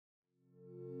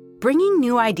bringing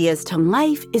new ideas to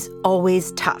life is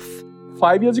always tough.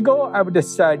 5 years ago, I would have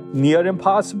said near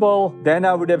impossible. Then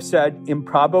I would have said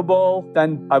improbable.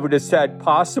 Then I would have said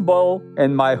possible.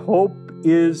 And my hope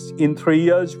is in 3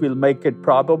 years, we'll make it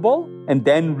probable and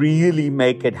then really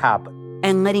make it happen.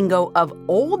 And letting go of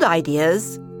old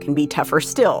ideas can be tougher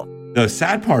still. The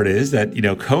sad part is that,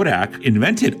 Kodak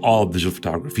invented all of visual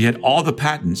photography, had all the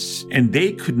patents, and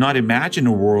they could not imagine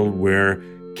a world where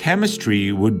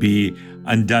chemistry would be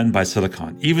undone by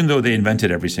silicon, even though they invented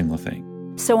every single thing.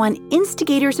 So on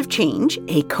Instigators of Change,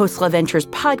 a Khosla Ventures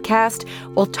podcast,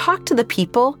 we'll talk to the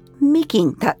people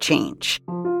making that change.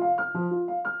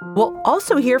 We'll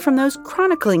also hear from those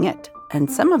chronicling it, and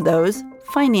some of those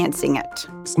financing it.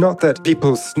 It's not that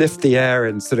people sniffed the air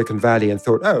in Silicon Valley and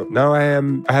thought, oh, now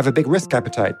I have a big risk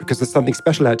appetite because there's something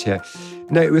special out here.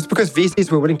 No, it was because VCs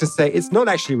were willing to say, it's not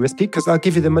actually risky because I'll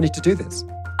give you the money to do this.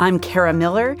 I'm Kara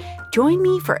Miller. Join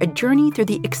me for a journey through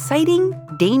the exciting,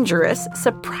 dangerous,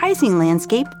 surprising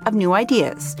landscape of new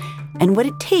ideas and what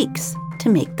it takes to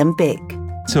make them big.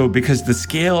 So because the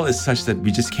scale is such that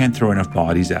we just can't throw enough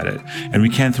bodies at it and we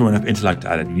can't throw enough intellect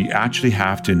at it, we actually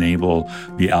have to enable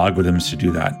the algorithms to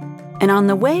do that. And on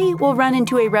the way, we'll run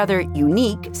into a rather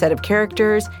unique set of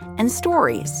characters and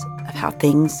stories of how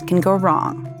things can go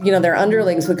wrong. Their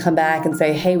underlings would come back and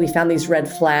say, hey, we found these red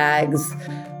flags.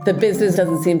 The business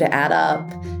doesn't seem to add up.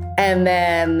 And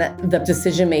then the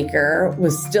decision maker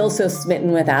was still so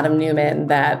smitten with Adam Neumann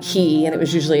that he, and it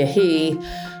was usually a he,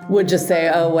 would just say,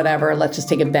 oh, whatever, let's just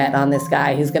take a bet on this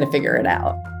guy. He's going to figure it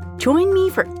out. Join me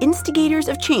for Instigators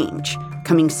of Change,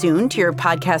 coming soon to your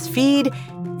podcast feed.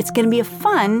 It's going to be a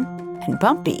fun and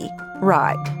bumpy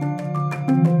ride.